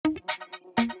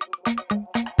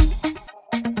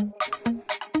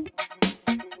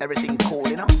everything cool,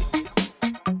 you know.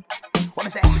 What me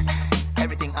say?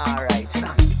 Everything alright, you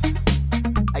know.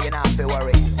 You not have to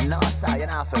worry. No, sir, you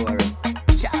not have to worry.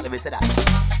 Charly B said that.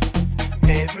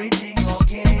 Everything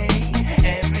okay,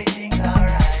 everything's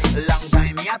alright. Long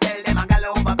time me I tell them I got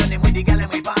over, but them with the girl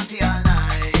and we party all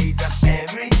night.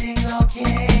 Everything's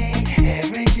okay,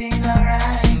 everything's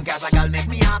alright. Cause a girl make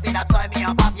me happy, that's why me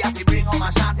a party have to bring home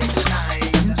a shanty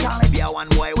tonight. Charly B a one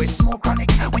boy with smoke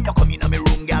chronic. When you come in my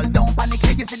room, girl, don't panic.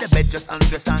 You see the bed, just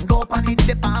undress and go on it.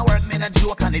 The power work, me not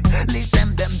joke on it.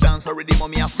 Listen, them dance already,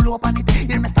 mommy a flow on it.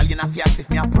 Hear me stallion a fiat if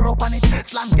me a pro on it.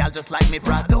 Slam girl just like me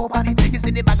Prado on it. You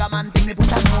see the bag of man thing, me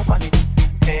put a note on it.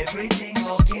 Everything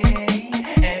okay,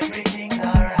 everything's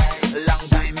alright. Long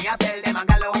time me I tell them I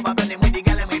got over, but them with the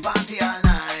girl and we party all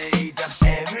night.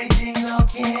 Everything's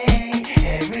okay,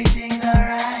 everything's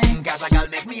alright. Cause a girl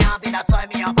make me happy, that's why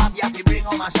me a party have to bring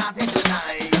home a shanty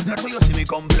tonight. Not for you see me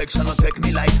complexion, no take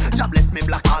me light. Job bless me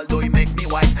black, although he make me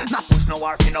white. Not push no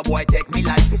war, no boy take me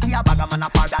life. You see a bag of man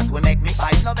apart, that will make me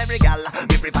fight. Love every gal,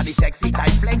 me prefer the sexy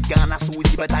type. Flex Ghana,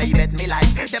 Susie, but I bet me like.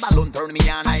 Them alone turn me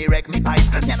on, I wreck me pipe.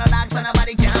 Me no dog, so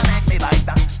nobody can make me bite.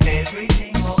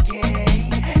 Everything okay,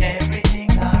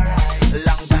 everything's alright.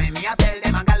 Long time me I tell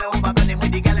them I got over, but them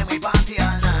with the gal and we party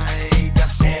all night.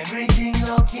 Everything's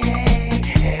okay,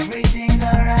 everything's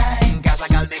alright. Cause a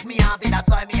gal make me happy, that's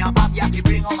why me a party have to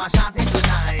bring home a shanty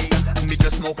tonight. Me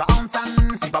just smoke a ounce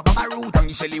and sip a baba root. And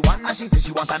me Shelly one and she say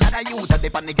she want another youth. At the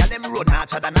pan the gal them road, not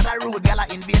chat another road. Gal a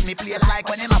invade me place like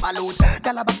when them have a load.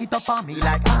 Gal a back it up for me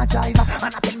like a driver.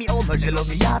 And I tell me how much she love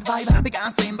me hard vibe. Me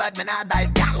can't swim but me not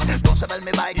dive. Gal, don't shovel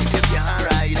me bike if you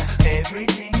can't ride.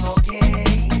 Everything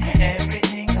okay,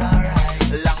 everything's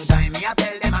alright. Long time me I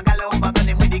tell them I got over, but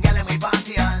them with the gal and we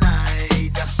party all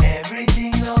night.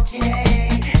 Everything's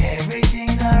okay,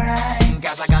 everything's alright.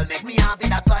 Cause a gal make me happy,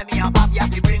 that's why me a party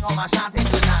have to bring home a shanty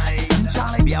tonight.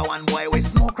 Charly B a one boy with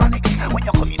smoke chronic. When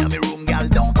you come in my room, girl,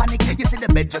 don't panic. You see the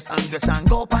bed, just undress and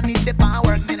go on it. The power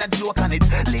works, me not joke on it.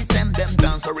 Listen, them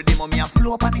dance already, mommy a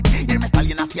flow on it. Hear me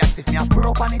stallion a fiat if me a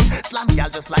pro on it. Slam girl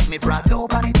just like me Prado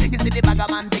on it. You see the bag of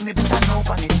man thing, me put a note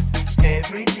on it.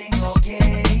 Everything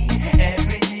okay,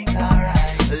 everything's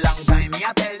alright. Long time me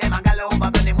I tell them I got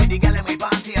over, but them with the girl and we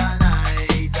party all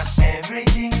night.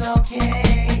 Everything's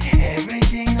okay,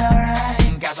 everything's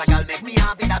alright. Cause a girl make me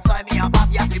happy, that's why me a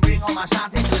party have to bring home a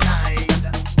shanty